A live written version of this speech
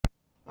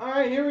All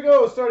right, here we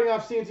go. Starting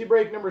off CNC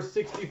break number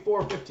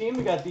 6415.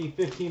 We got the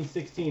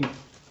 1516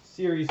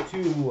 Series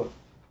 2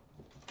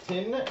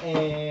 tin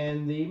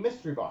and the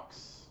mystery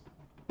box.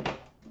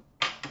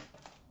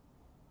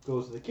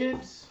 Goes to the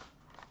kids.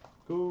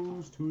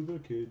 Goes to the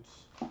kids.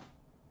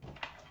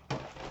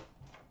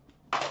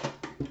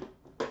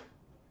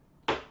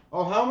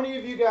 Oh, how many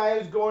of you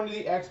guys going to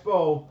the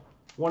expo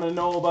want to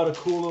know about a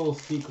cool little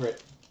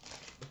secret?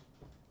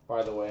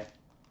 By the way,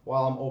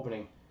 while I'm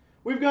opening.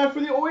 We've got for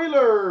the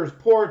Oilers,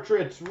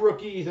 portraits,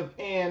 rookies of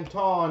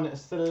Anton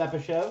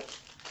Slepyshev.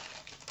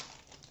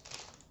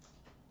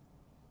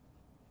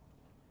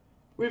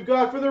 We've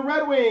got for the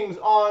Red Wings,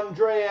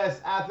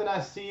 Andreas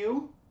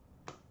Athanasiou,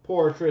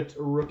 portrait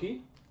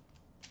rookie.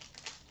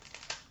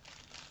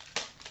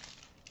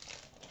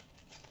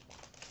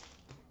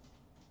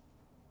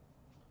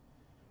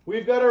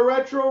 We've got a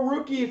retro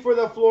rookie for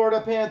the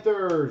Florida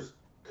Panthers,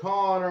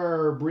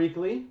 Connor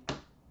Breakley.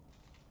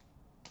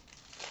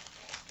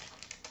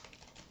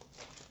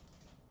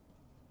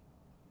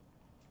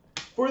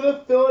 For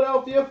the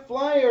Philadelphia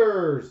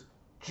Flyers,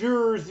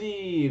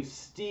 jersey,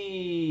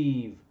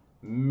 Steve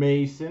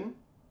Mason.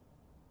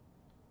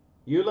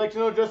 You'd like to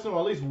know, Justin? Well,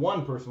 at least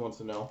one person wants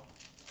to know.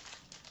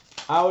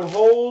 I would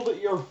hold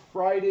your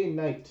Friday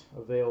night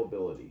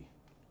availability.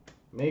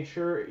 Make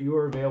sure you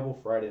are available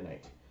Friday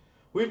night.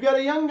 We've got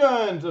a Young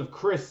Guns of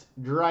Chris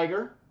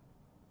Driedger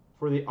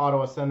for the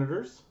Ottawa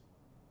Senators.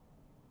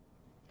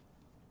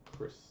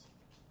 Chris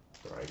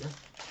Driedger.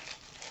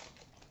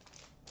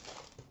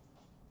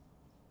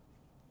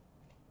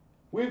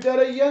 We've got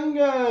a Young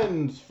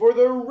Guns for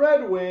the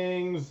Red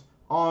Wings,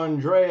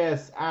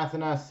 Andreas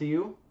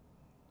Athanasiou.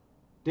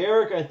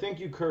 Derek, I think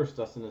you cursed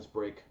us in this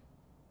break.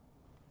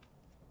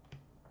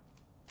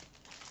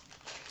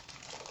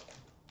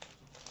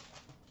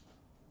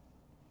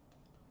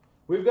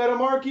 We've got a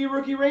marquee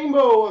rookie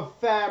rainbow of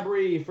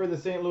Fabry for the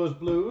St. Louis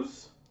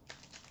Blues.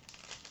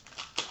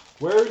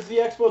 Where's the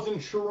Expos in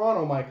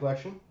Toronto, my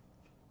collection?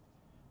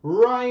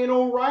 Ryan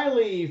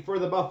O'Reilly for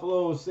the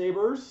Buffalo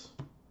Sabres.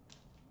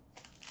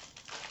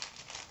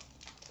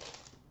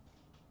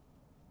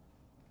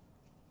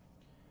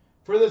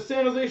 For the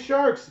San Jose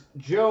Sharks,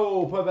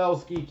 Joe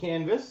Pavelski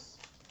canvas.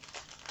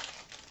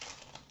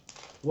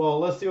 Well,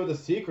 let's see what the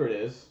secret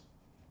is.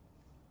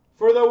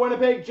 For the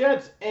Winnipeg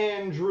Jets,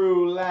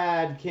 Andrew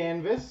Ladd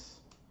canvas.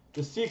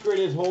 The secret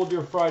is hold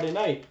your Friday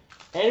night.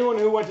 Anyone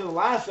who went to the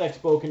last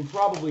expo can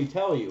probably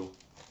tell you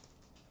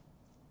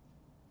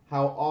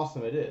how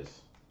awesome it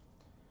is.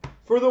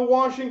 For the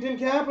Washington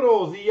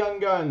Capitals, the Young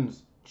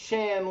Guns,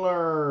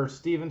 Chandler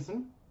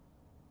Stevenson.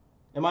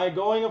 Am I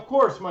going? Of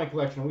course, my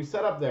collection. We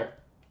set up there.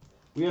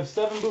 We have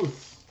 7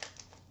 booths.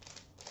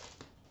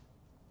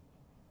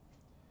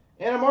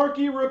 And a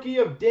marquee rookie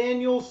of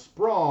Daniel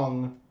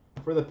Sprong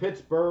for the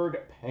Pittsburgh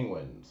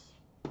Penguins.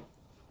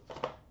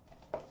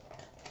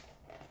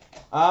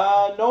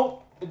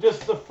 Nope.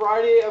 Just the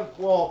Friday of,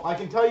 well, I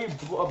can tell you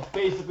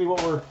basically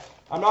what we're,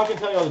 I'm not going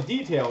to tell you all the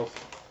details,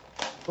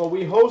 but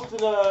we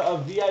hosted a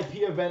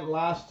VIP event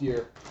last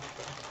year.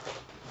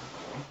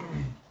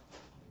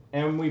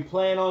 And we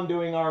plan on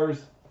doing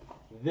ours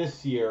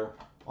this year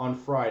on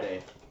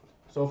Friday.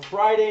 So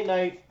Friday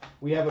night,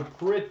 we have a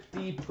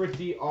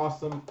pretty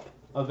awesome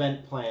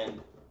event planned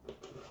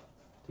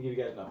to give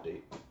you guys an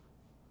update.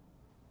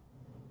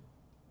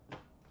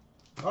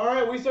 All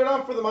right, we start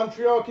off for the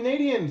Montreal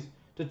Canadiens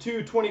to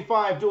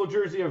 225 dual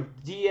jersey of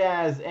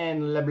Diaz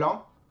and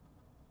LeBlanc.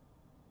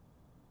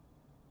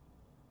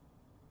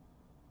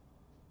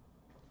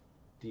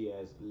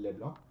 Diaz,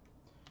 LeBlanc.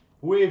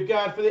 We've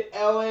got for the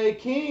LA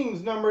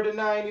Kings number to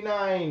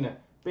 99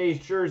 base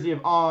jersey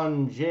of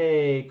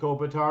Anze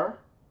Kopitar.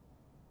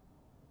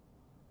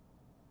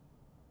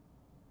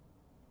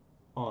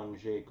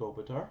 Anze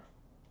Kopitar.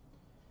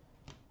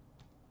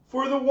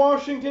 For the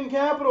Washington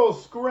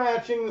Capitals,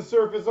 scratching the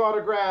surface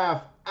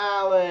autograph,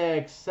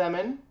 Alex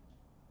Semin.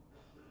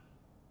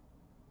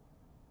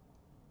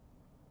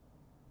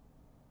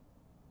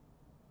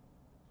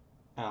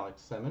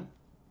 Alex Semin.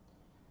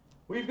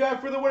 We've got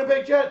for the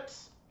Winnipeg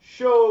Jets,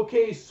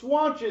 showcase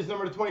swatches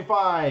number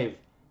 25,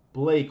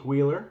 Blake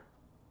Wheeler.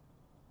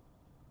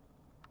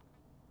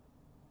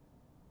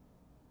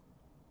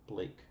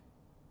 Blake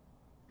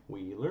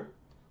Wheeler.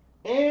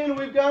 And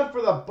we've got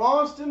for the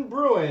Boston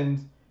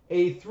Bruins,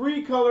 a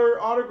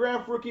 3-color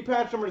autograph rookie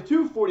patch number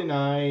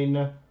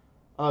 249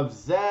 of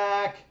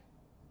Zach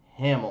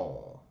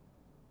Hamill.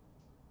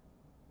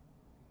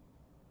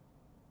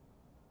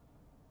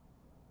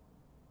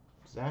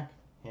 Zach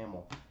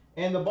Hamill.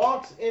 And the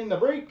box in the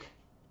break,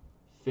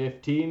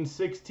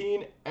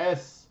 1516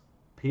 SPX.